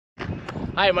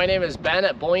Hi, my name is Ben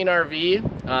at Bullion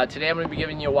RV. Today I'm going to be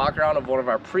giving you a walk around of one of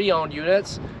our pre-owned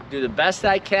units. Do the best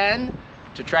I can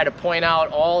to try to point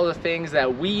out all the things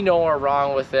that we know are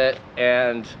wrong with it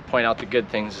and point out the good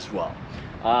things as well.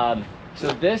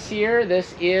 So this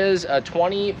is a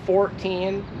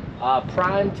 2014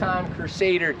 Prime Time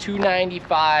Crusader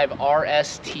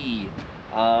 295RST.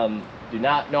 Do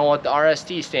not know what the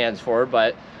RST stands for,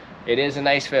 but it is a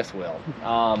nice fifth wheel.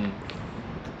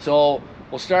 So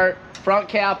we'll start front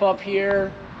cap up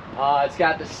here. It's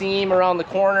got the seam around the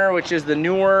corner, which is the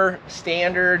newer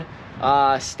standard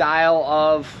style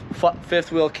of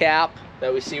fifth wheel cap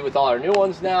that we see with all our new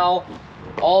ones now.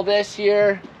 All this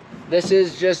here, this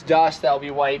is just dust that will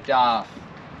be wiped off.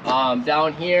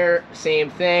 Down here, same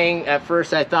thing. At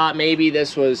first I thought maybe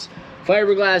this was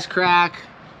fiberglass crack,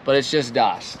 but it's just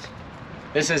dust.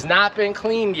 This has not been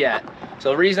cleaned yet. So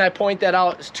the reason I point that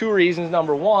out is two reasons.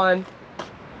 Number one,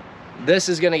 this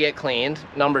is going to get cleaned.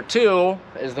 Number two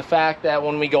is the fact that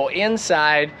when we go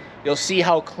inside, you'll see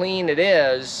how clean it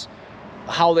is,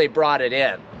 how they brought it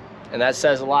in. And that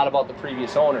says a lot about the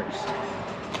previous owners.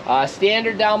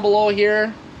 Standard down below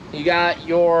here, you got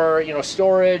your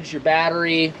storage, your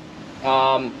battery.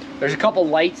 There's a couple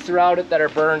lights throughout it that are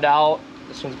burned out.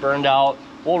 This one's burned out.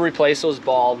 We'll replace those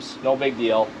bulbs, no big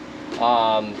deal.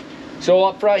 So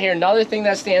up front here, another thing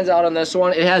that stands out on this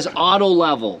one, it has auto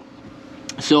level.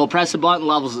 So press a button,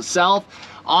 levels itself.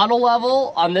 Auto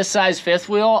level on this size fifth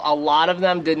wheel, a lot of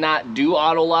them did not do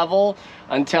auto level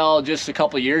until just a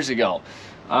couple years ago.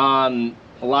 A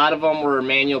lot of them were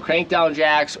manual crankdown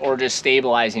jacks or just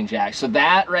stabilizing jacks. So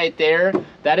that right there,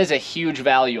 that is a huge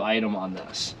value item on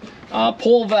this.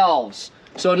 Pull valves.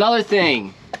 So another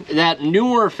thing that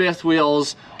newer fifth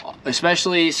wheels,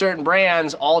 especially certain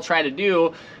brands, all try to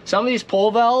do, some of these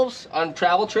pull valves on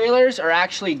travel trailers are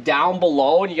actually down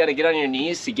below and you got to get on your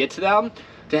knees to get to them.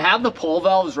 To have the pull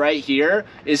valves right here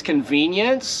is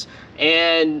convenience,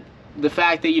 and the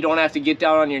fact that you don't have to get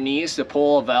down on your knees to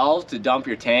pull a valve to dump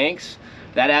your tanks,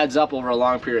 that adds up over a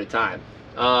long period of time.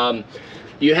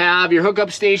 You have your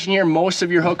hookup station here, most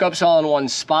of your hookups all in one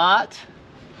spot.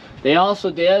 They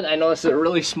also did, I know this is a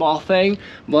really small thing,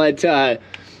 but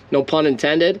no pun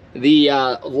intended, the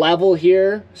level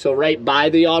here, so right by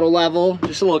the auto level,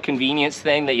 just a little convenience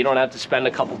thing that you don't have to spend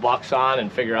a couple bucks on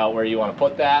and figure out where you want to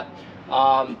put that.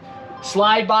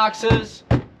 Slide boxes,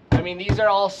 I mean, these are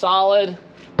all solid.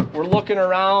 We're looking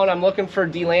around, I'm looking for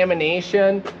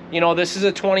delamination. This is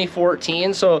a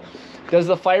 2014, so does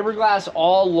the fiberglass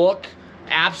all look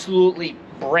absolutely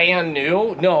brand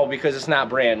new? No, because it's not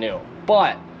brand new,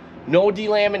 but no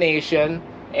delamination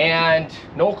and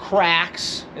no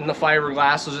cracks in the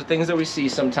fiberglass. Those are things that we see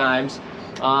sometimes.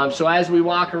 So as we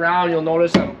walk around, you'll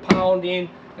notice I'm pounding,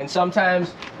 and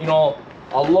sometimes, I'll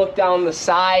look down the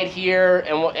side here,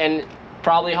 and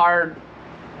probably hard,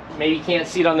 maybe you can't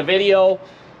see it on the video,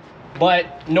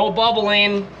 but no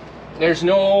bubbling, there's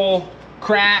no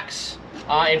cracks.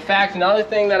 In fact, another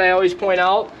thing that I always point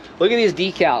out, look at these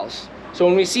decals. So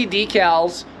when we see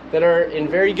decals that are in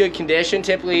very good condition,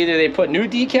 typically either they put new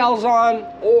decals on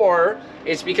or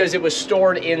it's because it was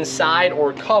stored inside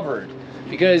or covered.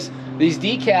 Because these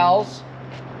decals,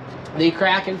 they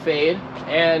crack and fade,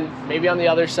 and maybe on the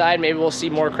other side, maybe we'll see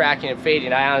more cracking and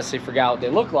fading. I honestly forgot what they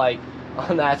look like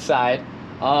on that side.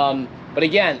 But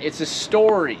again, it's a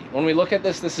story. When we look at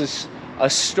this, this is a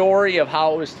story of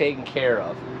how it was taken care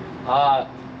of.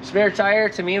 Spare tire,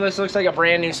 to me, this looks like a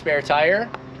brand new spare tire.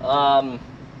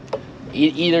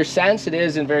 Either sense, it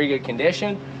is in very good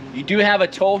condition. You do have a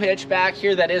tow hitch back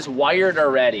here that is wired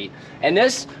already. And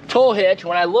this tow hitch,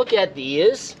 when I look at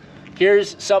these,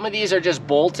 some of these are just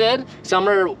bolted, some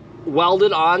are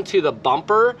welded onto the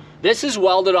bumper. This is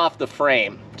welded off the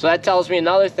frame. So that tells me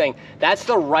another thing. That's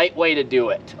the right way to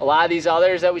do it. A lot of these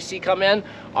others that we see come in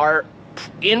are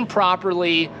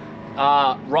improperly,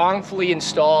 wrongfully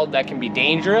installed. That can be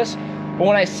dangerous. But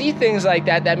when I see things like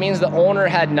that, that means the owner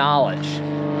had knowledge.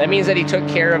 That means that he took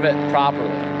care of it properly.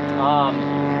 So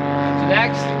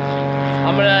next,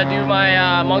 I'm gonna do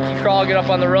my monkey crawl, get up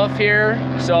on the roof here.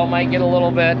 So it might get a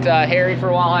little bit hairy for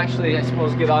a while. Actually, I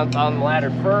suppose get on the ladder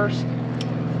first. All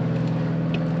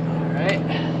right.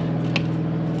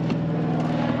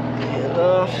 Hand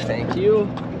off, thank you.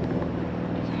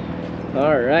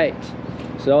 All right.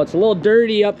 So it's a little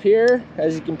dirty up here,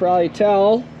 as you can probably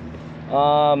tell.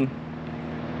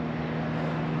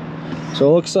 So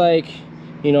it looks like,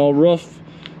 roof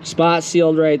spot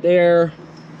sealed right there.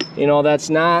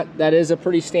 That is a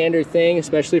pretty standard thing,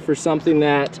 especially for something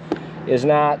that is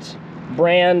not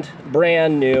brand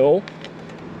new.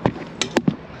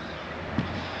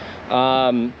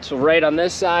 So right on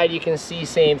this side, you can see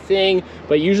same thing,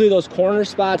 but usually those corner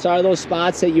spots are those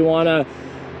spots that you want to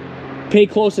pay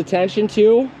close attention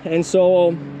to. And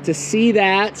so to see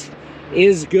that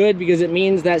is good because it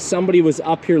means that somebody was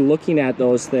up here looking at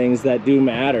those things that do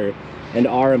matter and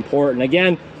are important.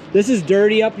 Again, this is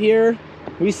dirty up here.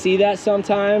 We see that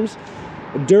sometimes.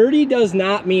 Dirty does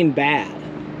not mean bad.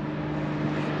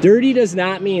 Dirty does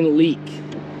not mean leak.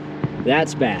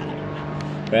 That's bad,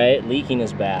 right? Leaking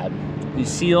is bad. These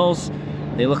seals,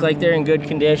 they look like they're in good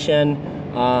condition.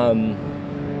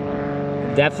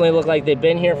 Definitely look like they've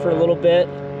been here for a little bit,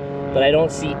 but I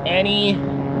don't see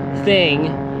anything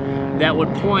that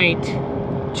would point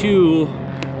to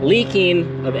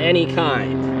leaking of any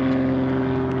kind.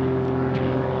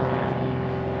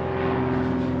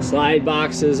 Slide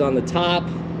boxes on the top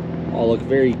all look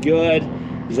very good.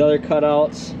 These other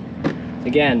cutouts,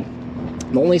 again,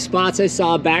 the only spots I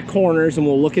saw back corners, and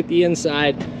we'll look at the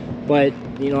inside, but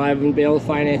you know, I haven't been able to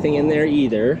find anything in there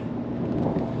either.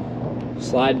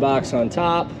 Slide box on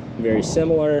top, very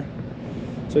similar.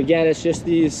 So again, it's just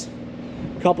these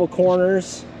couple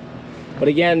corners, but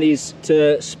again, these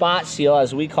to spot seal,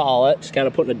 as we call it, just kind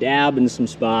of putting a dab in some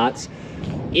spots,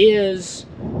 is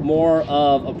more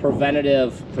of a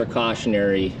preventative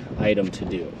precautionary item to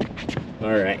do.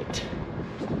 All right,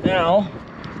 now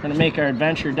we're gonna make our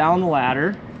adventure down the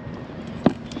ladder.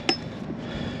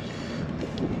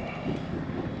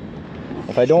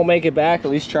 If I don't make it back,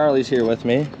 at least Charlie's here with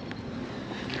me.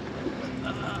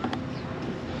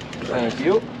 Thank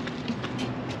you.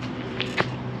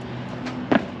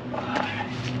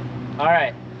 All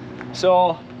right,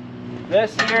 so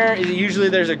this here is usually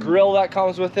there's a grill that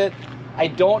comes with it. I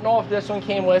don't know if this one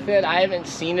came with it. I haven't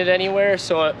seen it anywhere,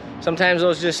 so sometimes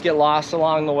those just get lost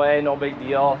along the way. No big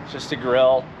deal, it's just a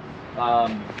grill.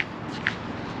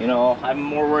 You know, I'm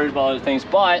more worried about other things,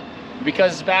 but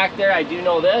because it's back there, I do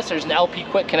know this, there's an LP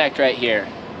quick connect right here.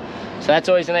 So that's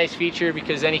always a nice feature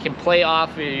because then you can play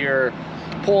off of your,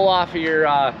 pull off of your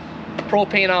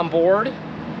propane on board.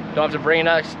 You don't have to bring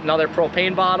another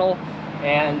propane bottle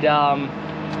and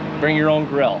bring your own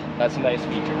grill. That's a nice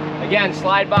feature. Again,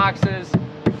 slide boxes,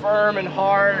 firm and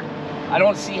hard. I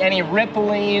don't see any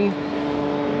rippling,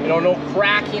 you know, no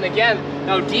cracking. Again,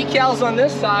 now decals on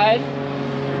this side,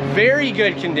 very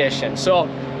good condition. So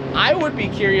I would be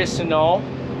curious to know,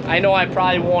 I know I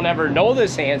probably won't ever know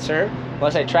this answer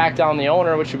unless I track down the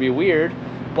owner, which would be weird,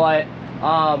 but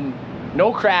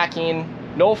no cracking,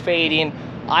 no fading.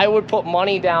 I would put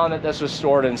money down that this was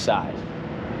stored inside.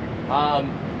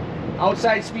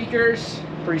 Outside speakers,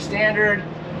 pretty standard.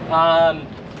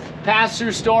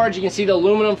 Pass-through storage, you can see the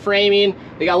aluminum framing.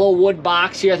 They got a little wood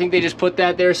box here. I think they just put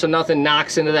that there so nothing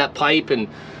knocks into that pipe and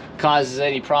causes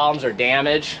any problems or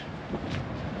damage.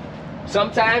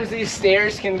 Sometimes these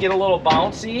stairs can get a little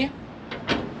bouncy.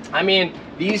 I mean,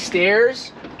 these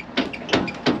stairs,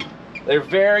 they're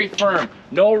very firm,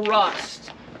 no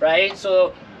rust, right?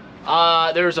 So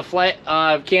there was a flight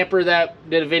camper that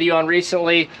did a video on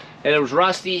recently, and it was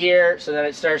rusty here, so then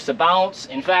it starts to bounce.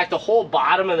 In fact, the whole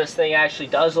bottom of this thing actually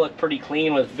does look pretty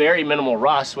clean with very minimal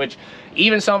rust, which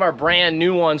even some of our brand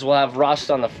new ones will have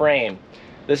rust on the frame.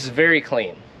 This is very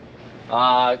clean.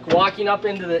 Walking up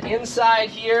into the inside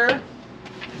here,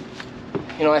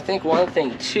 you know, I think one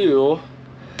thing too,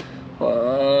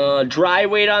 dry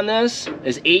weight on this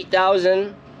is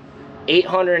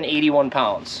 8,881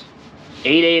 pounds.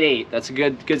 888, that's a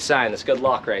good sign. That's good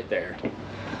luck right there.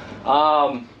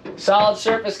 Solid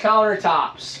surface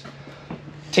countertops,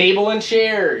 table and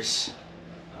chairs.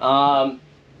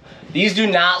 These do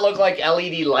not look like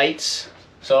LED lights,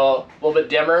 so a little bit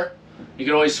dimmer. You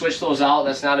can always switch those out,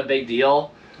 that's not a big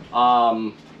deal.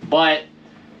 But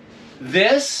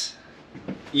this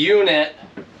unit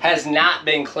has not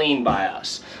been cleaned by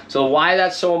us. So why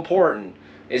that's so important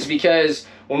is because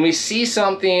when we see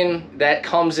something that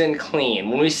comes in clean,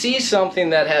 when we see something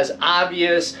that has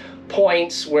obvious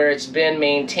points where it's been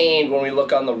maintained when we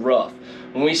look on the roof,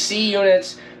 when we see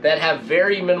units that have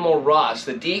very minimal rust,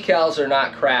 the decals are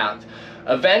not cracked,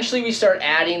 eventually we start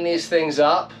adding these things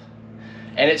up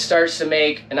and it starts to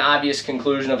make an obvious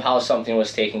conclusion of how something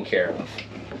was taken care of.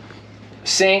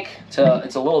 Sink, it's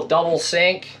a little double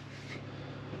sink.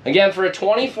 Again, for a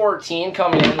 2014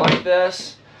 coming in like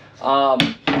this, I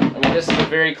mean, this is a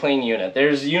very clean unit.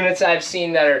 There's units I've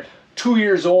seen that are 2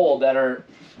 years old that are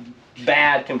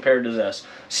bad compared to this.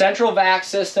 Central vac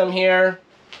system here.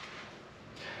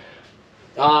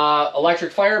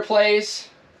 Electric fireplace,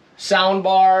 sound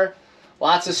bar,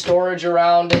 lots of storage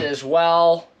around it as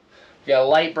well. Got a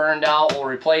light burned out, we'll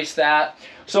replace that.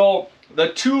 So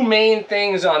the two main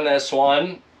things on this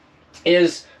one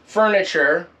is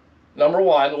furniture. number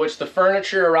one, which the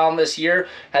furniture around this year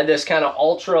had this kind of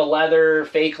ultra leather,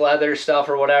 fake leather stuff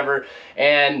or whatever,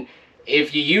 and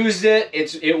if you used it,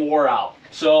 it wore out.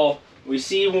 So we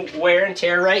see wear and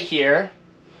tear right here.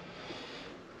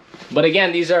 But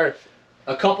again, these are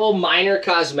a couple minor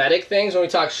cosmetic things when we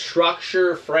talk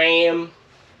structure, frame,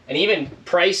 and even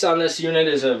price on this unit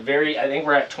is a very, I think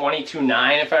we're at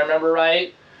 $22,900 if I remember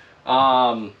right.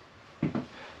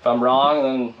 If I'm wrong,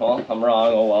 then, well, I'm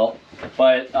wrong, oh well.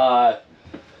 But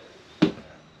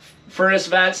furnace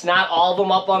vents, not all of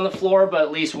them up on the floor, but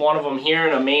at least one of them here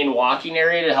in a main walking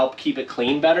area to help keep it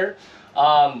clean better.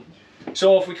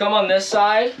 So if we come on this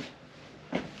side,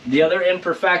 the other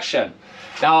imperfection.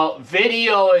 Now,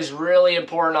 video is really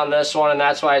important on this one, and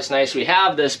that's why it's nice we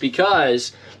have this,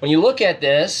 because when you look at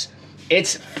this,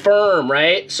 it's firm,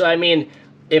 right? So, I mean,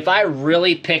 if I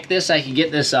really pick this, I can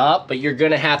get this up, but you're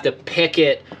gonna have to pick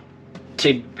it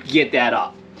to get that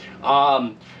up.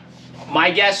 My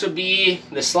guess would be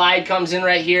the slide comes in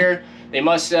right here. They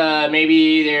must,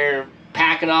 maybe they're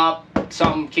packing up,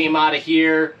 something came out of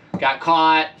here, got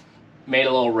caught, made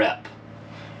a little rip.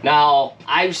 Now,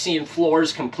 I've seen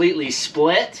floors completely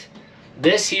split.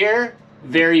 This here,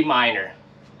 very minor.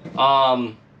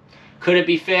 Could it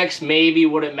be fixed? Maybe.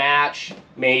 Would it match?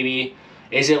 Maybe.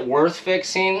 Is it worth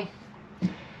fixing?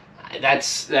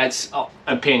 That's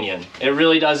opinion. It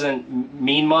really doesn't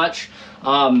mean much.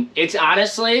 It's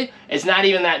honestly, it's not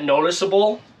even that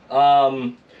noticeable.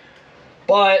 But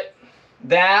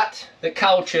the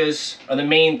couches are the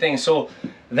main thing. So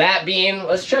that being,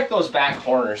 let's check those back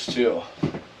corners too.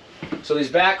 So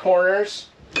these back corners,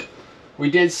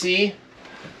 we did see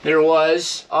there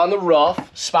was on the roof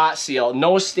spot seal,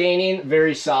 no staining,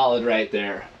 very solid right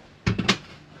there.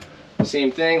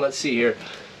 Same thing, let's see here.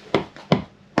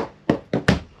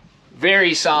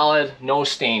 Very solid, no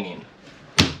staining.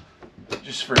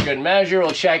 Just for good measure,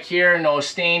 we'll check here, no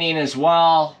staining as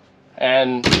well.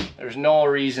 And there's no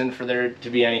reason for there to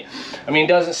be any. I mean, it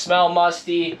doesn't smell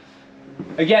musty.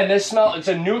 Again, this smell, it's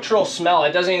a neutral smell.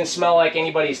 It doesn't even smell like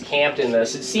anybody's camped in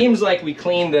this. It seems like we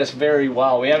cleaned this very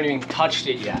well. We haven't even touched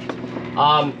it yet.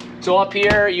 So up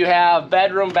here you have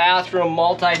bedroom, bathroom,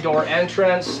 multi-door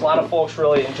entrance. A lot of folks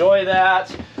really enjoy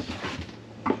that.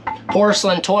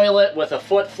 Porcelain toilet with a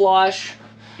foot flush.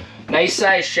 Nice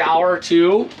size shower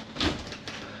too.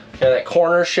 Got that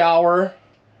corner shower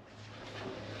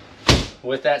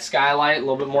with that skylight, a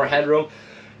little bit more headroom.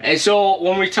 And so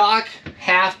when we talk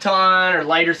half ton or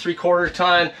lighter 3/4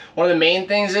 ton, one of the main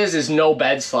things is no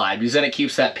bed slide, because then it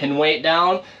keeps that pin weight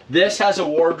down. This has a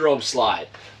wardrobe slide.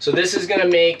 So this is gonna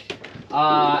make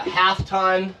half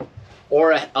ton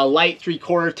or a light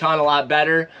 3/4 ton a lot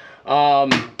better.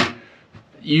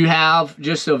 You have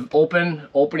just an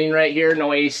opening right here,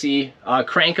 no AC,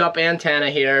 crank up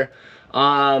antenna here.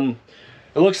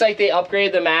 It looks like they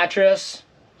upgraded the mattress.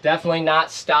 Definitely not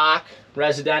stock,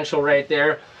 residential right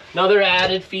there. Another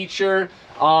added feature,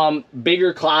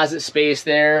 bigger closet space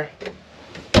there.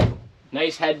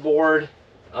 Nice headboard.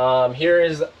 Here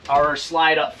is our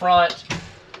slide up front.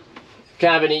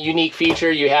 Kind of a unique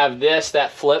feature. You have this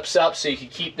that flips up, so you can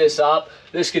keep this up.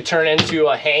 This could turn into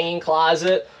a hanging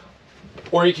closet,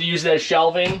 or you could use it as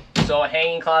shelving. So a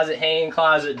hanging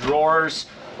closet, drawers.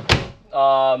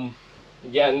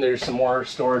 Again, there's some more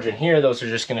storage in here. Those are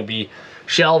just going to be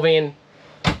shelving.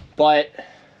 But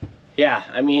yeah,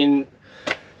 I mean,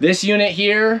 this unit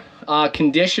here,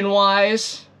 condition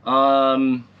wise,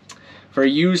 for a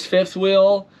used fifth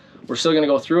wheel, we're still going to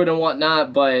go through it and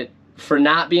whatnot, but for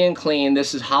not being clean,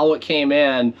 this is how it came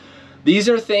in. These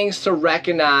are things to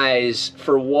recognize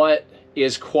for what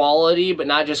is quality, but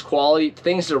not just quality,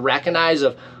 things to recognize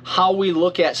of how we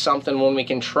look at something when we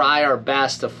can try our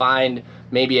best to find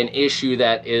maybe an issue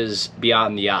that is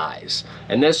beyond the eyes.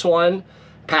 And this one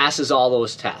passes all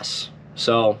those tests.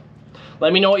 So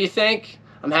let me know what you think.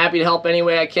 I'm happy to help any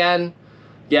way I can.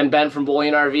 Again, Ben from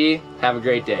Bullion RV. Have a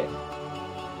great day.